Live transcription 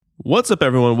What's up,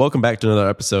 everyone? Welcome back to another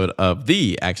episode of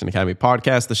the Action Academy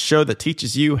podcast, the show that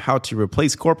teaches you how to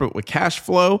replace corporate with cash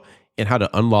flow and how to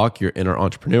unlock your inner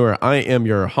entrepreneur. I am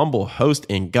your humble host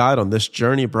and guide on this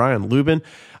journey, Brian Lubin.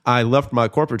 I left my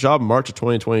corporate job in March of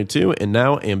 2022 and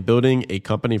now am building a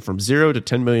company from $0 to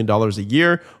 $10 million a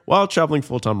year while traveling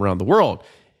full-time around the world.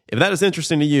 If that is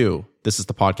interesting to you, this is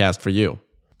the podcast for you.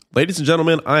 Ladies and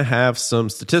gentlemen, I have some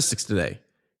statistics today,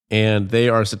 and they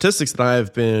are statistics that I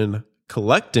have been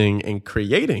collecting and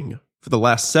creating for the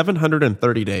last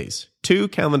 730 days, 2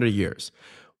 calendar years,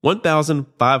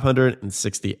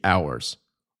 1,560 hours.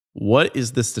 What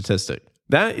is this statistic?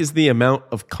 That is the amount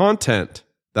of content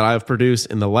that I have produced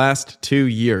in the last 2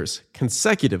 years,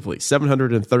 consecutively,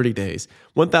 730 days,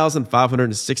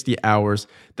 1,560 hours.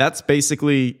 That's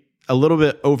basically a little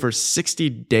bit over 60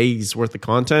 days worth of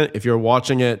content. If you're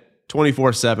watching it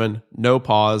 24/7, no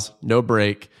pause, no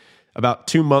break, about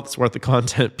 2 months worth of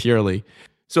content purely.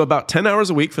 So about 10 hours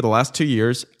a week for the last 2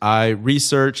 years, I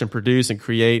research and produce and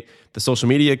create the social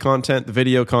media content, the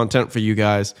video content for you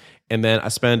guys. And then I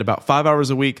spend about 5 hours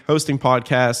a week hosting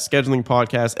podcasts, scheduling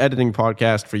podcasts, editing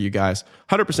podcasts for you guys,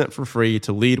 100% for free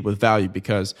to lead with value,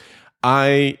 because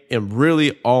I am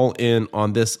really all in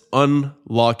on this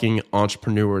unlocking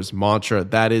entrepreneurs mantra.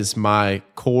 That is my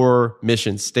core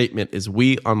mission statement, is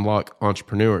we unlock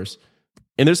entrepreneurs.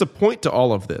 And there's a point to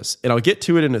all of this, and I'll get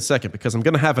to it in a second because I'm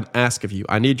going to have an ask of you.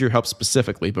 I need your help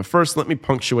specifically, but first, let me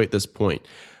punctuate this point.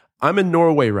 I'm in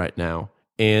Norway right now,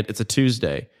 and it's a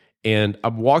Tuesday, and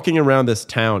I'm walking around this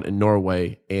town in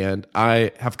Norway, and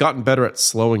I have gotten better at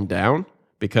slowing down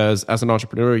because as an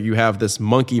entrepreneur, you have this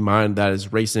monkey mind that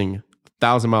is racing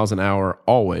 1,000 miles an hour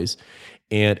always,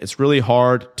 and it's really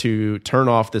hard to turn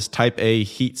off this type A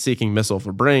heat-seeking missile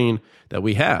for brain that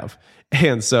we have.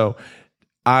 And so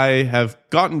I have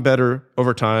gotten better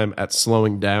over time at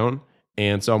slowing down.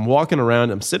 And so I'm walking around,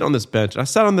 I'm sitting on this bench. I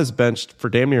sat on this bench for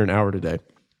damn near an hour today.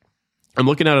 I'm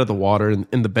looking out at the water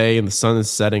in the bay, and the sun is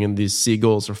setting, and these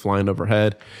seagulls are flying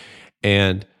overhead.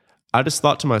 And I just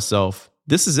thought to myself,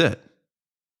 this is it.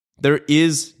 There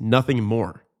is nothing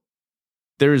more.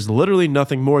 There is literally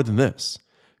nothing more than this.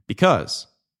 Because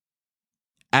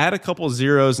add a couple of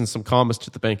zeros and some commas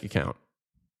to the bank account.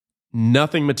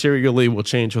 Nothing materially will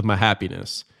change with my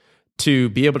happiness. To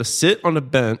be able to sit on a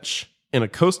bench in a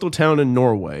coastal town in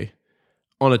Norway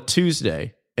on a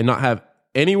Tuesday and not have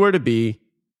anywhere to be,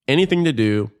 anything to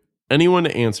do, anyone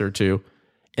to answer to,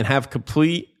 and have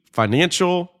complete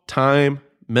financial, time,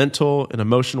 mental, and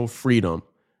emotional freedom.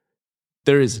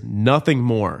 There is nothing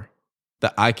more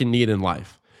that I can need in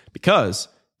life. Because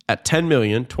at 10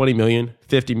 million, 20 million,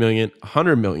 50 million,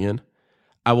 100 million,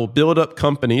 I will build up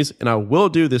companies, and I will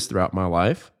do this throughout my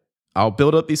life. I'll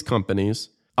build up these companies.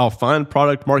 I'll find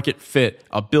product market fit.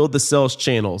 I'll build the sales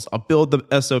channels. I'll build the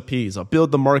SOPs. I'll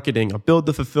build the marketing. I'll build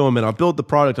the fulfillment. I'll build the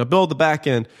product. I'll build the back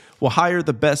end. We'll hire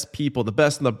the best people, the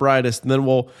best and the brightest, and then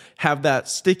we'll have that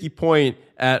sticky point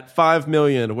at 5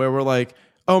 million where we're like,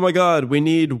 oh my God, we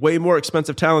need way more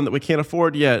expensive talent that we can't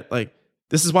afford yet. Like,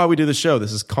 this is why we do the show.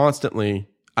 This is constantly,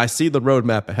 I see the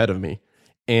roadmap ahead of me.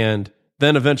 And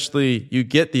then eventually you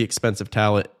get the expensive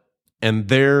talent and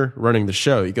they're running the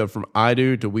show. You go from I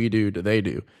do to we do to they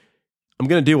do. I'm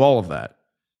going to do all of that.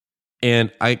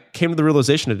 And I came to the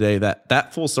realization today that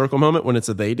that full circle moment when it's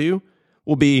a they do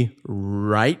will be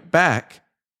right back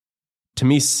to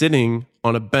me sitting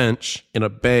on a bench in a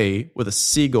bay with a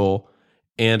seagull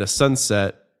and a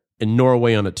sunset in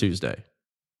Norway on a Tuesday.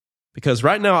 Because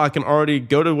right now I can already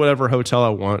go to whatever hotel I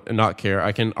want and not care.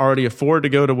 I can already afford to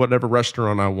go to whatever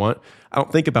restaurant I want. I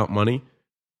don't think about money.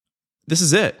 This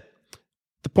is it.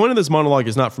 The point of this monologue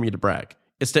is not for me to brag.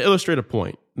 It's to illustrate a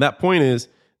point. And that point is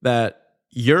that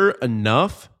your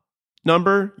enough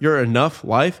number, your enough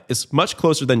life is much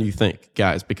closer than you think,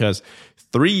 guys. Because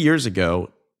 3 years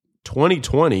ago,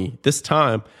 2020, this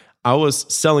time, I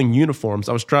was selling uniforms.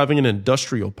 I was driving in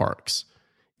industrial parks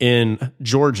in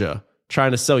Georgia,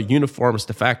 trying to sell uniforms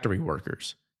to factory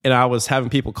workers. And I was having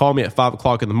people call me at 5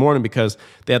 o'clock in the morning because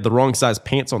they had the wrong size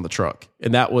pants on the truck.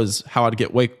 And that was how I'd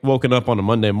get woken up on a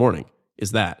Monday morning,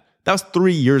 is that. That was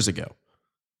 3 years ago.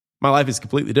 My life is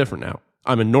completely different now.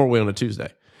 I'm in Norway on a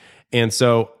Tuesday. And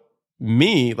so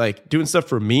me, like, doing stuff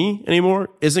for me anymore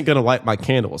isn't going to light my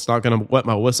candle. It's not going to wet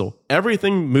my whistle.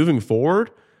 Everything moving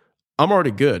forward, I'm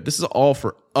already good. This is all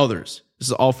for others. This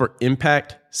is all for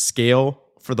impact, scale,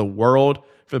 for the world,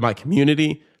 for my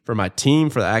community, for my team,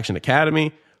 for the Action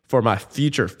Academy, for my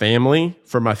future family,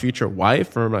 for my future wife,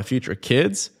 for my future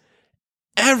kids.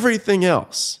 Everything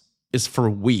else is for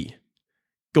we.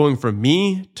 Going from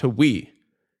me to we.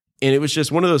 And it was just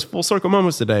one of those full circle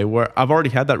moments today where I've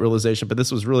already had that realization, but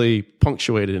this was really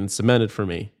punctuated and cemented for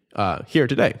me. here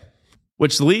today,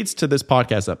 which leads to this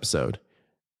podcast episode.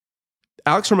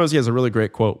 Alex Hormozi has a really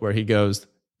great quote where he goes,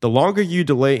 "The longer you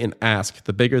delay an ask,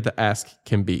 the bigger the ask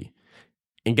can be."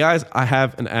 And guys, I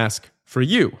have an ask for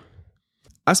you.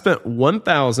 I spent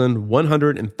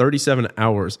 1,137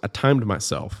 hours, I timed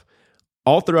myself,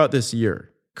 all throughout this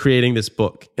year creating this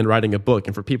book and writing a book.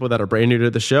 And for people that are brand new to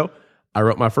the show, I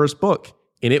wrote my first book,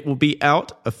 and it will be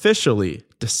out officially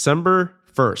December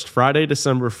 1st, Friday,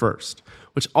 December 1st,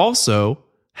 which also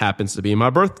happens to be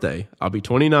my birthday. I'll be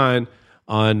 29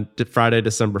 on Friday,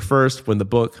 December 1st, when the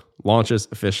book launches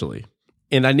officially.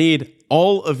 And I need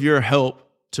all of your help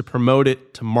to promote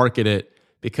it, to market it,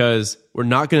 because we're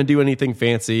not going to do anything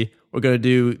fancy. We're going to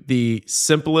do the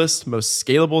simplest, most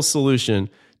scalable solution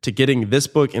to getting this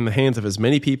book in the hands of as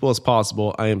many people as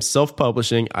possible. I am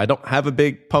self-publishing. I don't have a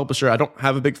big publisher. I don't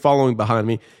have a big following behind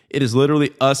me. It is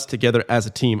literally us together as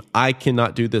a team. I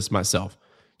cannot do this myself.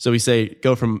 So we say,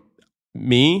 go from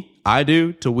me, I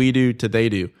do, to we do, to they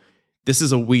do. This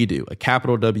is a we do, a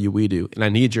capital W we do, and I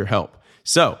need your help.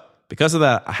 So because of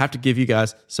that, I have to give you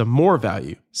guys some more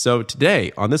value. So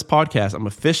today on this podcast, I'm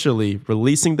officially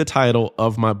releasing the title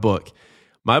of my book.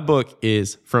 My book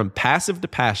is From Passive to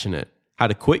Passionate: How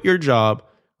to Quit Your Job,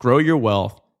 Grow Your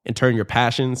Wealth, and Turn Your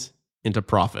Passions into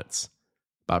Profits,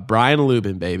 by Brian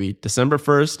Lubin, baby. December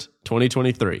 1st,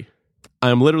 2023. I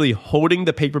am literally holding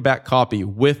the paperback copy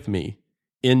with me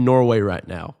in Norway right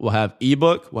now. We'll have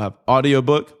ebook, we'll have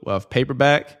audiobook, we'll have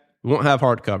paperback. We won't have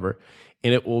hardcover,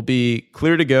 and it will be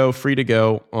clear to go, free to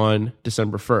go on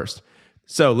December 1st.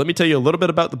 So let me tell you a little bit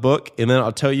about the book, and then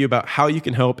I'll tell you about how you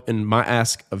can help in my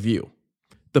ask of you.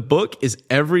 The book is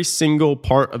every single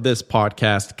part of this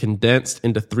podcast condensed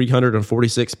into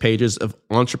 346 pages of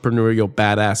entrepreneurial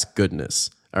badass goodness.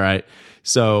 All right.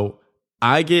 So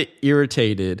I get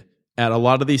irritated at a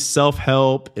lot of these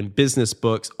self-help and business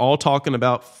books all talking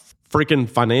about freaking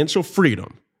financial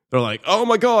freedom. They're like, oh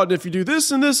my God, if you do this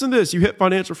and this and this, you hit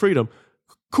financial freedom.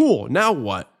 Cool. Now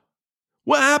what?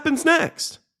 What happens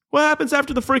next? What happens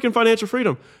after the freaking financial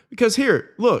freedom? Because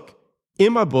here, look,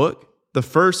 in my book, the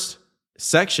first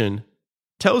section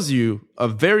tells you a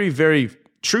very, very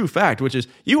true fact, which is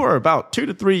you are about 2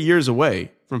 to 3 years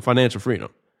away from financial freedom.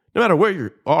 No matter where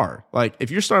you are, like if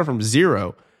you're starting from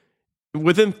zero,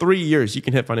 within 3 years, you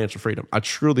can hit financial freedom. I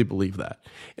truly believe that.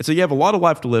 And so you have a lot of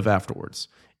life to live afterwards.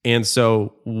 And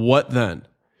so what then?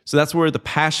 So that's where the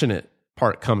passionate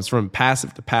part comes from,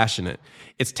 passive to passionate.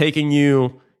 It's taking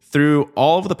you through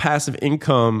all of the passive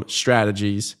income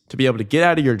strategies to be able to get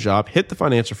out of your job, hit the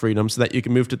financial freedom so that you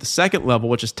can move to the second level,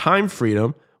 which is time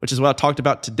freedom, which is what I talked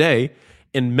about today,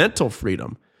 and mental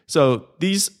freedom. So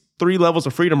these 3 levels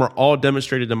of freedom are all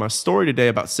demonstrated in my story today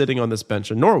about sitting on this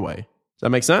bench in Norway. Does that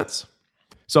make sense?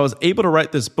 So I was able to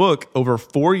write this book over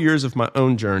 4 years of my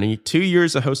own journey, 2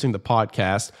 years of hosting the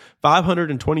podcast,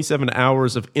 527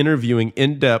 hours of interviewing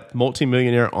in-depth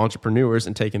multimillionaire entrepreneurs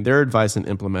and taking their advice and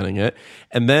implementing it,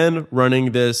 and then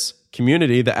running this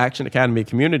community, the Action Academy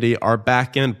community, our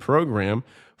back-end program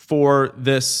for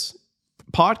this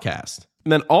podcast.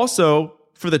 And then also,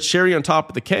 for the cherry on top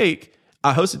of the cake,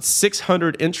 I hosted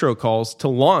 600 intro calls to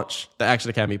launch the Action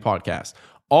Academy podcast,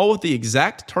 all with the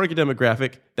exact target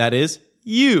demographic that is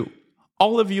you,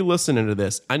 all of you listening to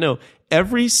this. I know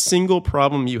every single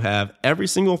problem you have, every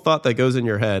single thought that goes in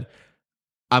your head,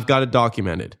 I've got it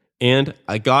documented. And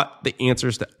I got the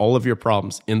answers to all of your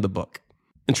problems in the book.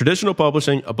 In traditional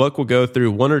publishing, a book will go through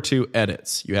 1 or 2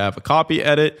 edits. You have a copy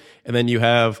edit, and then you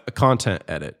have a content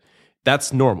edit.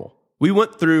 That's normal. We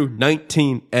went through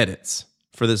 19 edits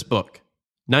for this book.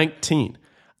 19.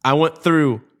 I went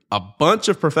through a bunch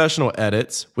of professional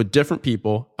edits with different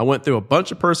people. I went through a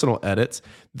bunch of personal edits.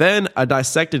 Then I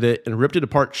dissected it and ripped it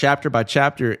apart chapter by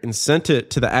chapter and sent it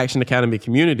to the Action Academy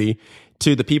community,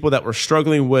 to the people that were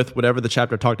struggling with whatever the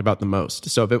chapter talked about the most.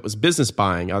 So if it was business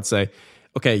buying, I'd say,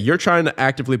 okay, you're trying to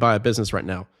actively buy a business right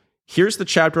now. Here's the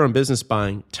chapter on business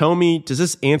buying. Tell me, does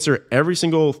this answer every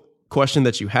single question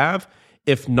that you have?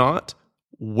 If not,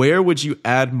 where would you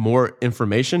add more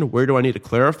information? Where do I need to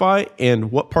clarify?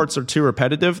 And what parts are too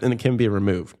repetitive and it can be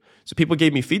removed? So people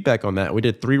gave me feedback on that. We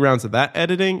did 3 rounds of that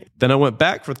editing. Then I went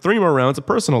back for 3 more rounds of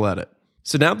personal edit.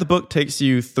 So now the book takes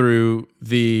you through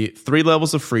the 3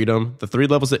 levels of freedom, the 3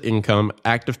 levels of income: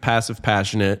 active, passive,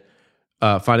 passionate,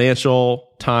 financial,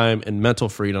 time, and mental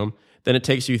freedom. Then it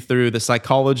takes you through the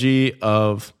psychology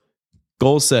of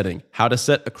goal setting, how to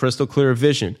set a crystal clear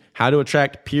vision, how to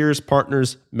attract peers,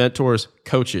 partners, mentors,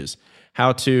 coaches,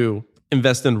 how to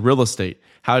invest in real estate,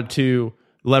 how to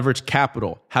leverage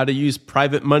capital, how to use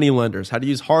private money lenders, how to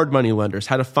use hard money lenders,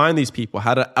 how to find these people,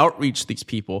 how to outreach these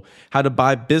people, how to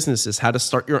buy businesses, how to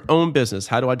start your own business,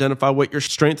 how to identify what your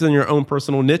strengths and your own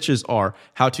personal niches are,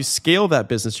 how to scale that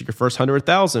business to your first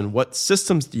 100,000, what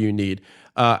systems do you need,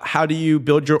 how do you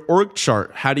build your org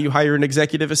chart, how do you hire an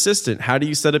executive assistant, how do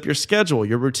you set up your schedule,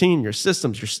 your routine, your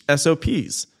systems, your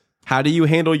SOPs, how do you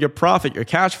handle your profit, your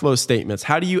cash flow statements,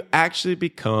 how do you actually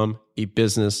become a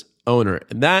business owner.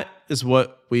 And that is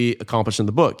what we accomplish in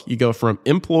the book. You go from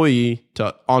employee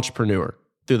to entrepreneur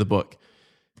through the book.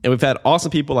 And we've had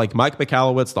awesome people like Mike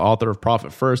Michalowicz, the author of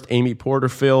Profit First, Amy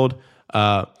Porterfield,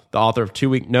 the author of 2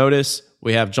 Week Notice.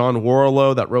 We have John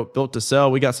Warlow that wrote Built to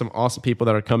Sell. We got some awesome people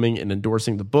that are coming and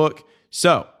endorsing the book.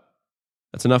 So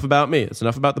that's enough about me. That's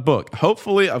enough about the book.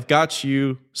 Hopefully, I've got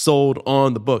you sold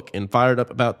on the book and fired up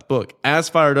about the book. As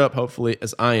fired up, hopefully,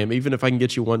 as I am. Even if I can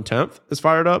get you 1/10 as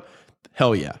fired up,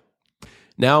 hell yeah.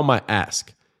 Now my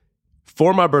ask.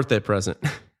 For my birthday present,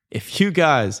 if you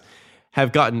guys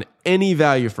have gotten any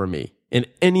value from me in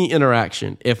any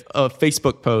interaction, if a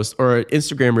Facebook post or an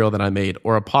Instagram reel that I made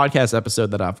or a podcast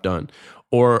episode that I've done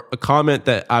or a comment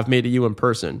that I've made to you in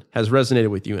person has resonated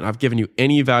with you and I've given you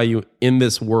any value in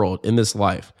this world, in this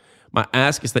life, my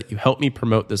ask is that you help me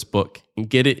promote this book and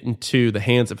get it into the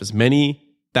hands of as many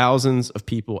thousands of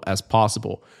people as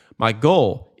possible. My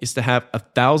goal is to have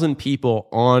 1,000 people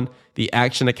on the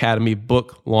Action Academy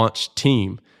book launch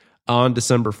team on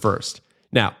December 1st.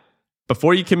 Now,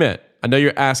 before you commit, I know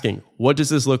you're asking, what does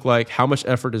this look like? How much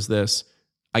effort is this?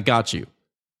 I got you.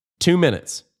 2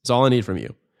 minutes is all I need from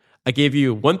you. I gave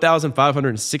you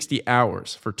 1,560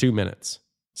 hours for 2 minutes.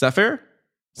 Is that fair?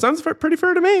 Sounds pretty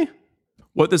fair to me.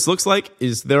 What this looks like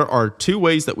is there are 2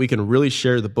 ways that we can really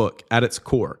share the book at its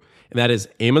core. And that is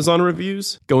Amazon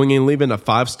reviews, going in and leaving a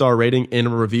 5-star rating and a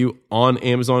review on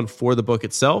Amazon for the book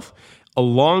itself,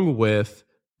 along with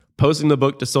posting the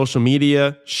book to social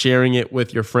media, sharing it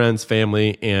with your friends,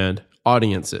 family, and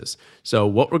audiences. So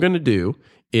what we're going to do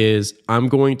is I'm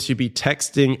going to be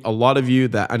texting a lot of you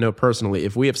that I know personally.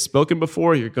 If we have spoken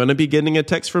before, you're going to be getting a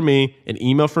text from me, an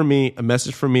email from me, a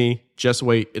message from me. Just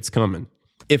wait, it's coming.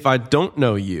 If I don't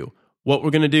know you, what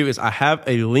we're going to do is I have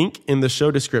a link in the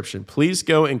show description. Please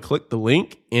go and click the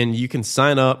link and you can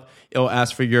sign up. It'll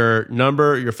ask for your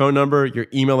number, your phone number, your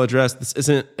email address. This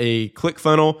isn't a click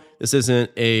funnel. This isn't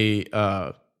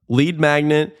a lead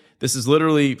magnet. This is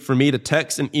literally for me to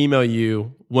text and email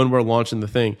you when we're launching the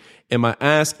thing. And my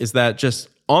ask is that just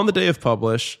on the day of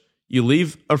publish, you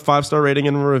leave a 5-star rating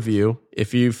and a review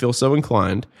if you feel so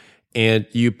inclined, and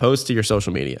you post to your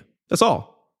social media. That's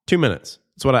all. 2 minutes.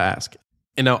 That's what I ask.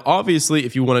 And now, obviously,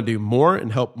 if you want to do more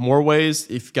and help more ways,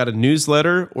 if you've got a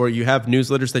newsletter or you have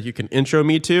newsletters that you can intro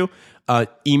me to,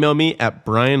 email me at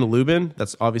Brian Lubin.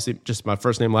 That's obviously just my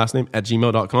first name, last name, at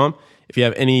gmail.com. If you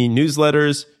have any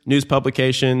newsletters, news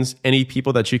publications, any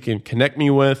people that you can connect me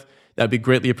with, that'd be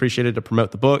greatly appreciated to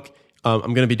promote the book.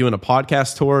 I'm going to be doing a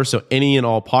podcast tour. So any and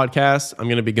all podcasts I'm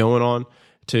going to be going on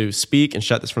to speak and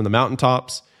shout this from the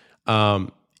mountaintops.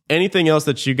 Anything else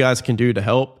that you guys can do to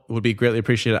help would be greatly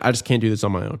appreciated. I just can't do this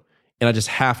on my own. And I just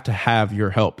have to have your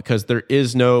help because there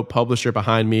is no publisher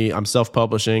behind me. I'm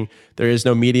self-publishing. There is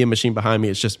no media machine behind me.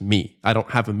 It's just me. I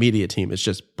don't have a media team. It's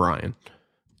just Brian.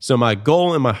 So my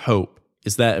goal and my hope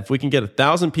is that if we can get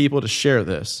 1,000 people to share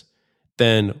this,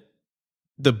 then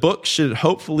the book should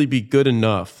hopefully be good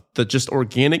enough. The just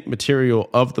organic material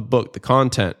of the book, the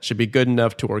content, should be good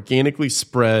enough to organically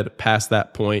spread past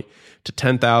that point to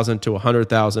 10,000, to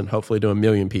 100,000, hopefully to 1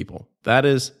 million people. That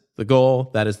is the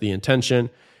goal. That is the intention.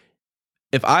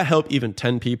 If I help even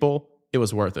 10 people, it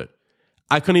was worth it.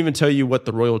 I couldn't even tell you what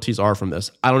the royalties are from this.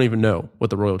 I don't even know what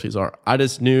the royalties are. I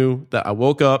just knew that I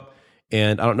woke up,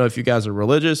 and I don't know if you guys are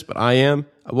religious, but I am.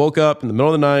 I woke up in the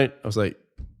middle of the night. I was like,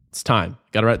 it's time.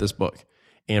 Got to write this book.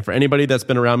 And for anybody that's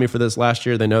been around me for this last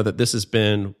year, they know that this has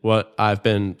been what I've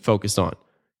been focused on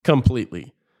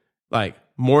completely. Like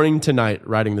morning to night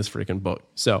writing this freaking book.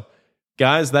 So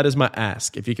guys, that is my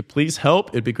ask. If you could please help,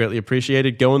 it'd be greatly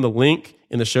appreciated. Go in the link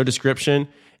in the show description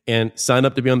and sign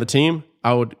up to be on the team.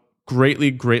 I would greatly,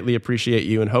 greatly appreciate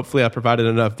you. And hopefully I provided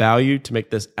enough value to make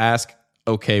this ask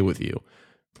okay with you.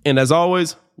 And as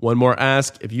always, one more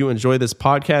ask. If you enjoy this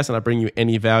podcast and I bring you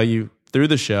any value through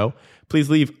the show, please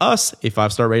leave us a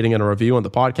 5-star rating and a review on the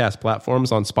podcast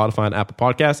platforms on Spotify and Apple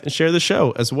Podcasts and share the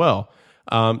show as well.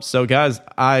 So guys,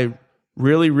 I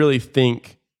really, really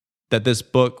think that this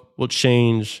book will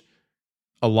change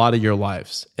a lot of your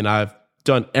lives. And I've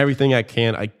done everything I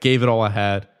can. I gave it all I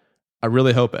had. I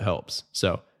really hope it helps.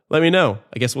 So let me know.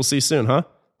 I guess we'll see you soon, huh?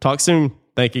 Talk soon.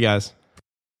 Thank you guys.